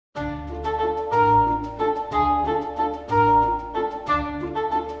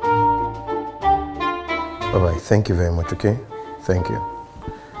Alright, thank you very much, okay? Thank you.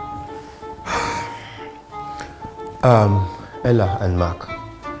 Ella and Mark,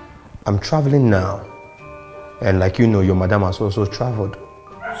 I'm traveling now. And like you know, your madam has also traveled.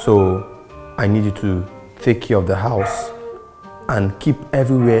 So I need you to take care of the house and keep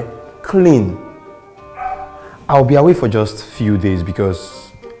everywhere clean. I'll be away for just a few days because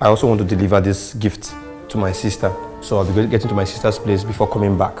I also want to deliver this gift to my sister. So I'll be getting to my sister's place before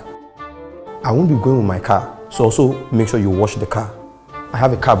coming back. I won't be going with my car, so also make sure you wash the car. I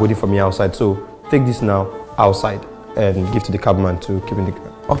have a cab waiting for me outside, so take this now outside and give to the cabman to keep in the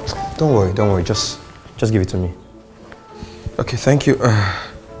car. Oh, don't worry, just give it to me. Okay, thank you.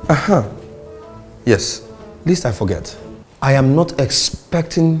 Yes, least I forget. I am not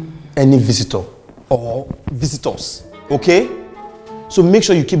expecting any visitor or visitors, okay? So make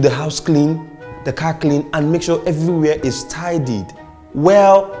sure you keep the house clean, the car clean, and make sure everywhere is tidied,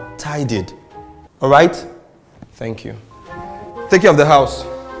 well tidied. All right? Thank you. Take care of the house.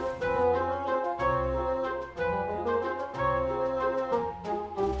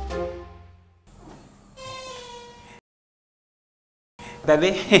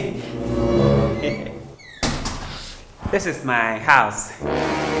 Daddy, this is my house.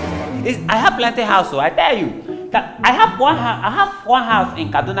 I have plenty of houses, so I tell you. I have one house in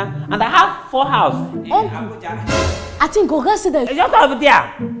Kaduna, and I have 4 houses in Abuja. I think Goga said that. Just over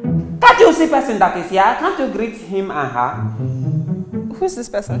there. Can't you see person that is here? Can't you greet him and her? Who's this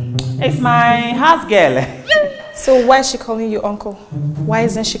person? It's my house girl. So why is she calling you uncle? Why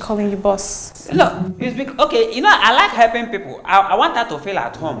isn't she calling you boss? No, it's because, okay, you know, I like helping people. I want her to feel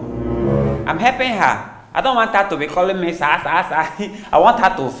at home. I'm helping her. I don't want her to be calling me sa. I want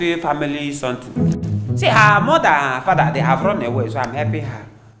her to feel family something. See, her mother and her father, they have run away, so I'm helping her.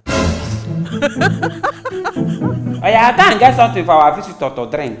 Oh yeah, I can't get something for our visitor to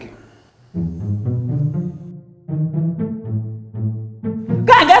drink.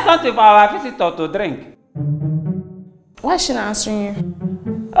 Can't get something for our visitor to drink. Why is she not answering you?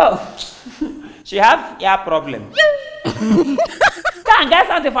 Oh, she have ear problem. Can't get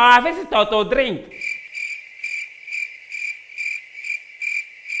something for our visitor to drink.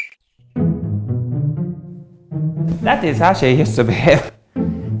 That is how she used to behave.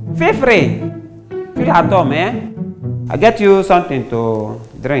 Feel free. Feel at home, eh? I'll get you something to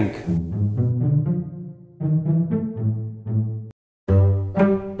drink.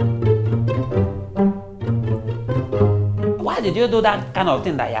 Why did you do that kind of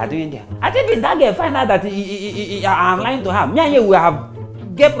thing that you are doing there? I think if that girl find out that you are lying to her, me and you will have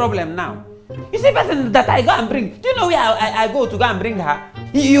gay problem now. You see person that I go and bring, do you know where I go to go and bring her?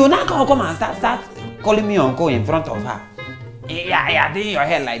 You now come and start calling me uncle in front of her. Yeah, doing your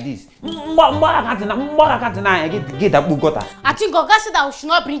hair like this. I think Goga said that we should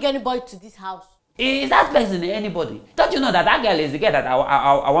not bring anybody to this house. Is that person anybody? Don't you know that girl is the girl that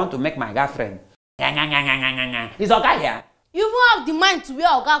I want to make my girlfriend? Is Oga here? You even have the mind to wear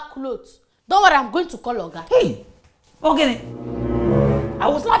Oga clothes. Don't worry, I'm going to call Oga. Hey, okay. I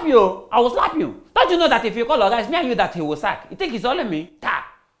will slap you. Don't you know that if you call Oga, it's me and you that he will sack? You think it's only me?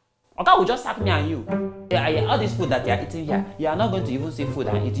 Oga will just sack me and you. Yeah, all this food that you are eating here, you are not going to even see food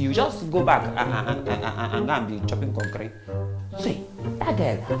and eat. You just go back and go and be chopping concrete. See, that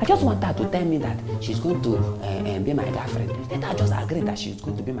girl, I just want her to tell me that she's going to be my girlfriend. Let her just agree that she's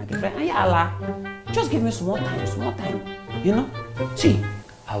going to be my girlfriend. And yeah, Allah, just give me small time. You know? See,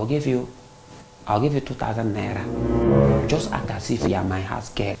 I'll give you 2,000 naira. Just act as if you are my house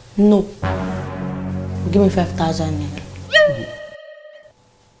girl. No. Give me 5,000 naira.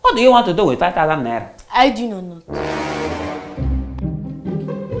 What do you want to do with 5,000 naira? I do not.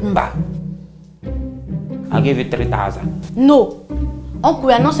 Mba. I'll give you 3,000. No. Uncle,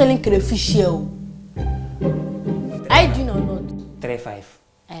 we are not selling crayfish here. I do not.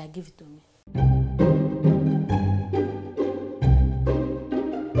 3,500. Give it to me.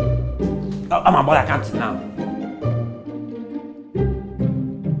 I'm about account now.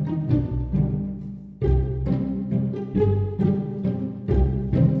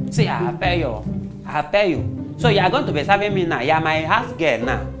 See, I pay you. So you are going to be serving me now. You are my house girl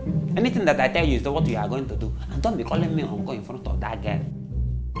now. Anything that I tell you is what you are going to do. And don't be calling me uncle in front of that girl.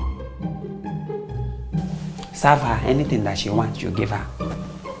 Serve her anything that she wants, you give her.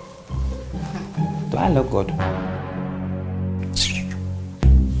 Do I look good?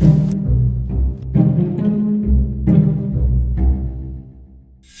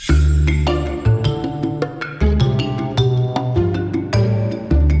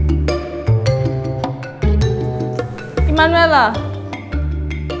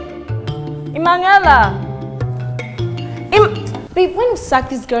 Babe, when you sack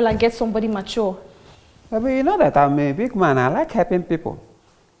this girl and get somebody mature, But you know that I'm a big man. I like helping people.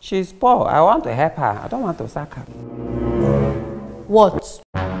 She's poor. I want to help her. I don't want to sack her. What?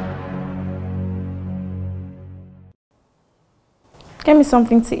 Get me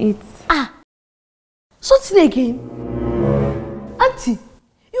something to eat. Ah! Something again? Auntie,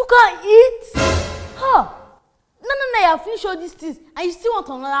 you can eat? Huh? No, you have finished all these things and you still want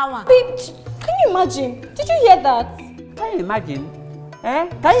another one. Babe, can you imagine? Did you hear that? Can you imagine? Eh?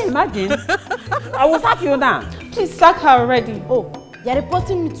 Can you imagine? I will sack you now. Please sack her already. Oh, you're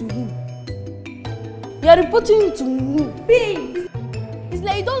reporting me to him. You're reporting me to me. Babe! It's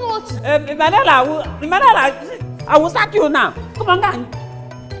like you don't know what to do. Manela, I will sack you now. Come on, gang.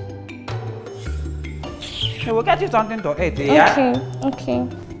 I will get you something to eat, yeah? Okay.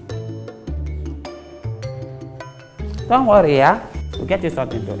 Don't worry, yeah? We'll get you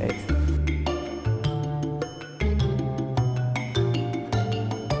something to eat.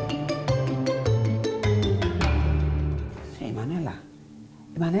 Hey, Manela.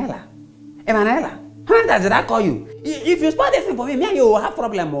 How many times did I call you? If you spoil this thing for me and you will have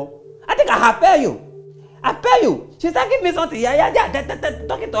problem, oh. I think I have pay you. She said, give me something. Yeah,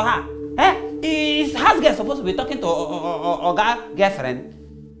 talking to her. Eh? Is house girl supposed to be talking to Oga girlfriend?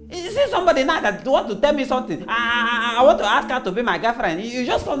 Is it somebody now that want to tell me something? I want to ask her to be my girlfriend. You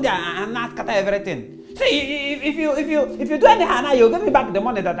just come there and ask her everything. See, if you do anyhow now, you'll give me back the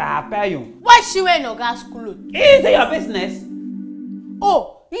money that I have paid you. Why is she wearing Oga's clothes? Is it your business?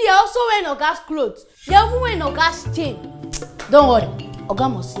 Oh, you are also wearing Oga's clothes. You are even wearing Oga's chain. Don't worry, Oga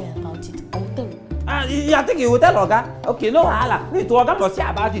must hear about it. I will tell you. I think you will tell Oga. Okay, no wahala. Me to Oga must hear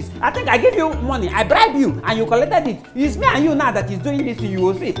about this. I think I give you money, I bribe you, and you collected it. It's me and you now that is doing this. You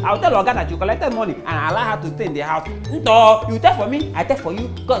will see. I will tell Oga that you collected money and allow her to stay in the house. No, you tell for me, I tell for you.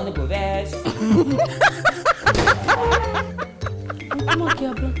 God no go vex. Come on,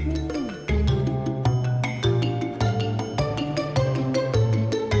 girl, Blackmail.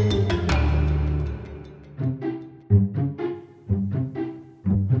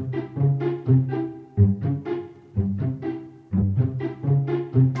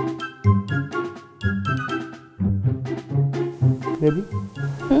 Baby?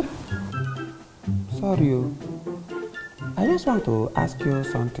 Sorry, I just want to ask you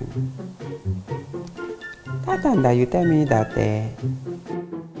something. That time that you tell me that, hey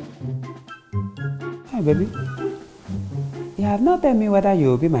baby, you have not told me whether you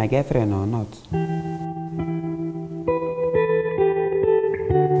will be my girlfriend or not.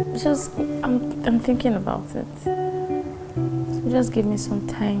 Just, I'm thinking about it. So just give me some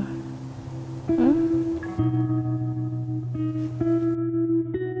time.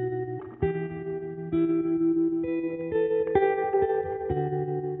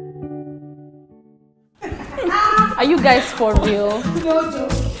 Are you guys for real?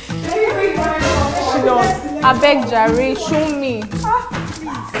 No, I beg Jare, show me.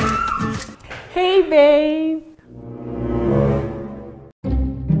 Hey, babe.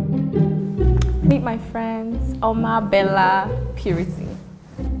 Meet my friends, Oma, Bella, Purity.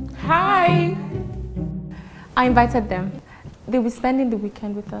 Hi. I invited them. They'll be spending the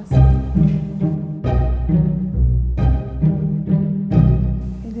weekend with us.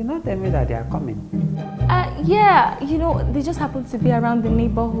 You did not tell me that they are coming. Yeah, you know, they just happen to be around the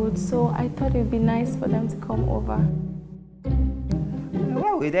neighborhood, so I thought it would be nice for them to come over.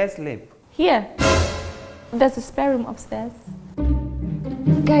 Where will they sleep? Here. There's a spare room upstairs.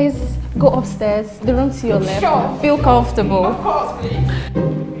 Guys, go upstairs. The room to your left. Sure. Feel comfortable. Of course, please.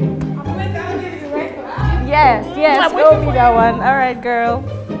 I'm going to give you the rest of it. Yes, go be that one. All right, girl.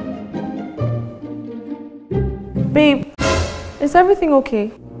 Babe, is everything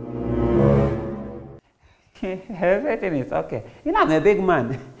okay? Everything is okay. You know, I'm a big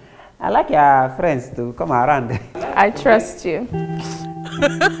man. I like your friends to come around. I trust you.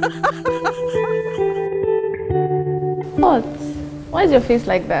 What? Why is your face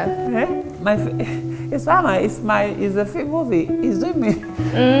like that? Eh? It's a film movie. It's doing me.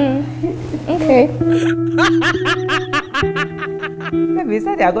 Okay. Maybe you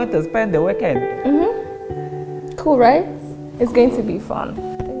said they are going to spend the weekend. Cool, right? It's going to be fun.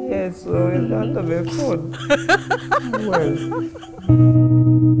 Yes, so it's going to be fun. Well.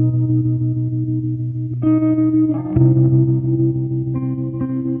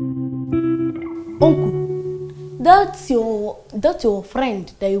 Uncle, that's your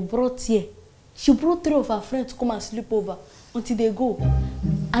friend that you brought here. She brought 3 of her friends to come and sleep over until they go.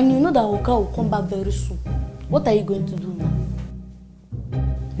 And you know that Oka will come back very soon. What are you going to do now?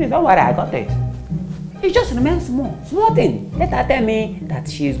 Hey, don't worry, I got it. It just remains small thing. Let her tell me that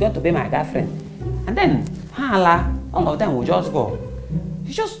she is going to be my girlfriend. And then, all of them will just go.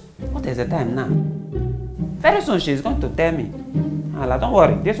 It's just, what is the time now? Very soon she's going to tell me. Allah, don't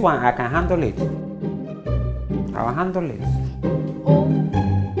worry, this one I can handle it. I will handle it.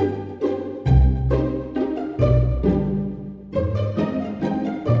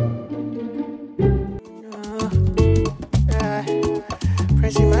 Oh.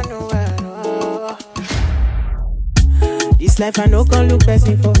 This life I no can look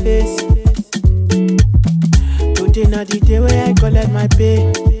person for face. Today not the day where I collect my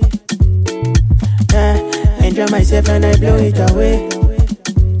pay. Enjoy myself and I blow it away.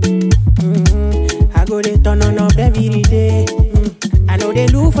 I go they turn on up every day. I know they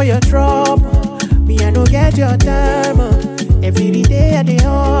look for your trouble. Me I no get your time. Every day I dey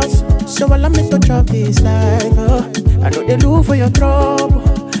hustle. So allow me to chop this life. I know they look for your trouble.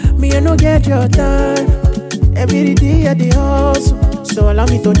 Me I no get your time. Every day I dey hustle. So allow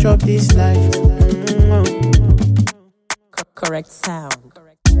me to chop this life. Correct sound.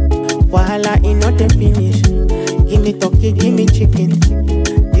 Wahala in not the finish. Give me turkey, give me chicken.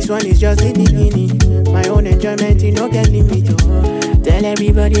 This one is just the beginning. My own enjoyment, you no get limit. Tell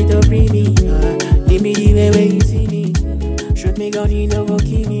everybody to free me. Give me the way where you see me. Shoot me gun, you no go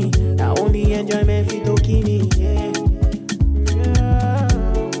kill me. The only enjoyment fit to kill me. Yeah.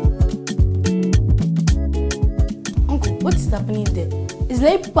 Uncle, what is happening there? It's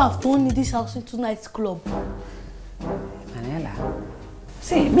like people have turned this house into nightclub. Manela,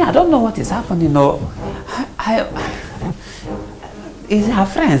 see, me, I don't know what is happening. No, it's her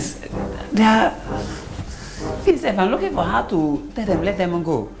friends. They are. Please, if I'm looking for her to tell them, let them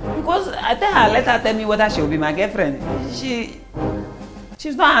go. Because I tell her, let her tell me whether she will be my girlfriend. She's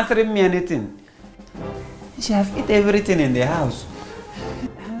not answering me anything. She has eaten everything in the house.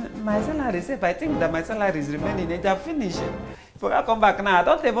 My salary is safe. I think that my salary is remaining. They have finished. If I come back now, I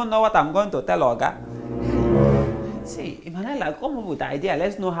don't even know what I'm going to tell Oga. See, Emanuela, come up with the idea.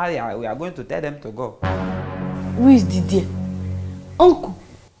 Let's know how we are going to tell them to go. Who is Didier? Uncle,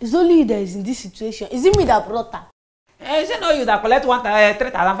 it's only you that is in this situation. Is it me that brought her? Is it not you that collect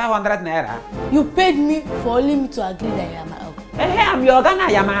 3,500 naira? You paid me for only me to agree that you are my uncle. Hey, I'm your Ghana,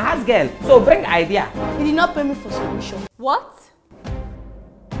 you're my house girl. So bring idea. You did not pay me for submission. What?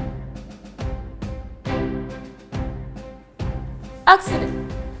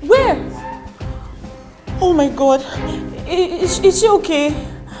 Accident? Where? Oh my God. Is she okay?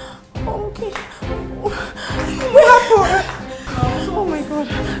 Okay. What happened? Oh my God.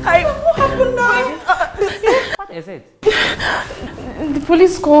 What happened now? What is it? The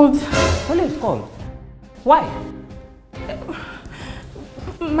police called. Police called? Why?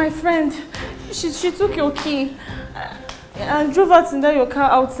 My friend, she took your key and drove out in your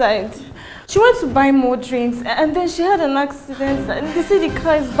car outside. She went to buy more drinks and then she had an accident and they say the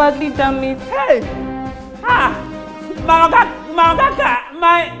car is badly damaged. Hey! My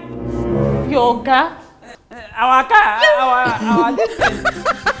Your car? our car, our this thing.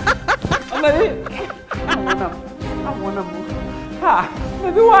 I wanna move.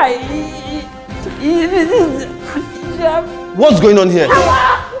 Maybe why? What's going on here?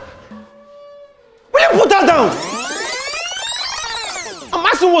 Will you put her down? I'm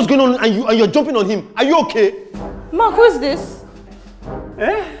asking what's going on and you're jumping on him. Are you okay? Mark, who is this?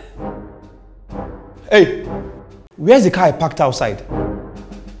 Eh? Hey, where's the car I parked outside?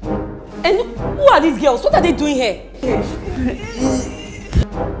 And who are these girls? What are they doing here?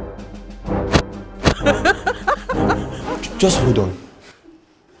 Just hold on.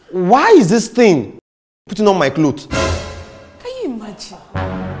 Why is this thing putting on my clothes? Can you imagine?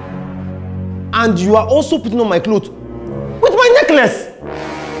 And you are also putting on my clothes with my necklace.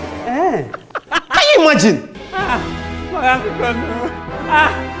 Eh? Can you imagine?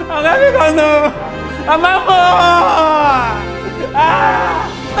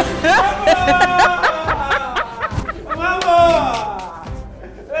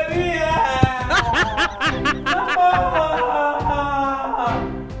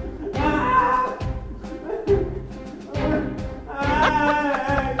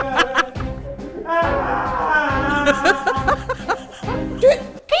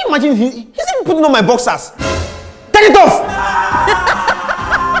 Can you imagine he's even putting on my boxers? Take it off!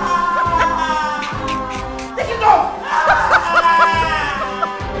 Take it off!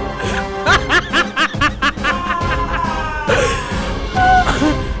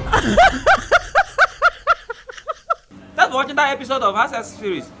 That's watching that episode of Access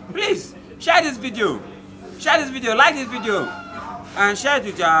series. Please share this video. Share this video, like this video, and share it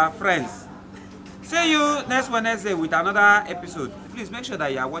with your friends. See you next Wednesday with another episode. Please make sure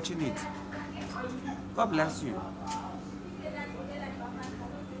that you are watching it. God bless you.